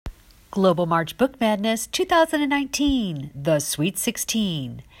Global March Book Madness 2019, The Sweet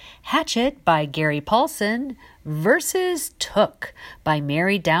 16. Hatchet by Gary Paulson versus Took by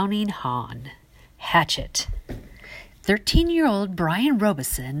Mary Downing Hahn. Hatchet. 13-year-old Brian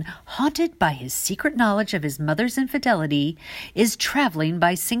Robeson, haunted by his secret knowledge of his mother's infidelity, is traveling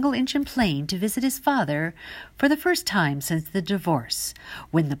by single-engine plane to visit his father for the first time since the divorce.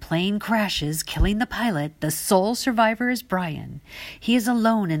 When the plane crashes, killing the pilot, the sole survivor is Brian. He is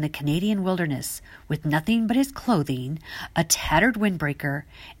alone in the Canadian wilderness, with nothing but his clothing, a tattered windbreaker,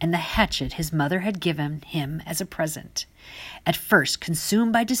 and the hatchet his mother had given him as a present. At first,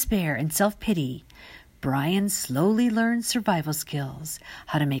 consumed by despair and self-pity, Brian slowly learns survival skills,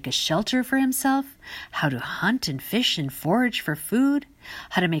 how to make a shelter for himself, how to hunt and fish and forage for food,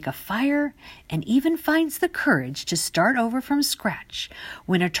 how to make a fire, and even finds the courage to start over from scratch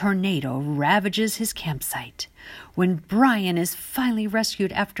when a tornado ravages his campsite. When Brian is finally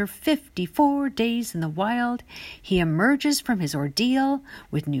rescued after 54 days in the wild, he emerges from his ordeal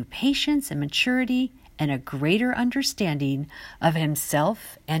with new patience and maturity and a greater understanding of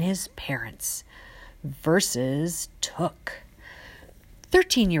himself and his parents. Versus Took.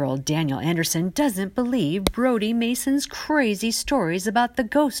 13-year-old Daniel Anderson doesn't believe Brody Mason's crazy stories about the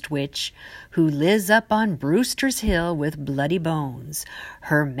ghost witch who lives up on Brewster's Hill with bloody bones,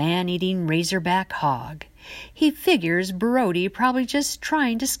 her man-eating razorback hog. He figures Brody probably just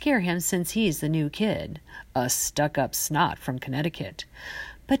trying to scare him since he's the new kid, a stuck-up snot from Connecticut.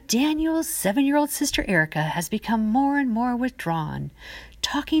 But Daniel's 7-year-old sister Erica has become more and more withdrawn,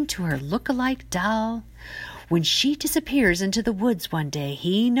 talking to her look-alike doll. When she disappears into the woods one day,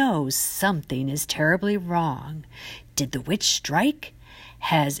 he knows something is terribly wrong. Did the witch strike?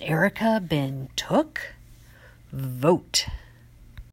 Has Erica been took? Vote.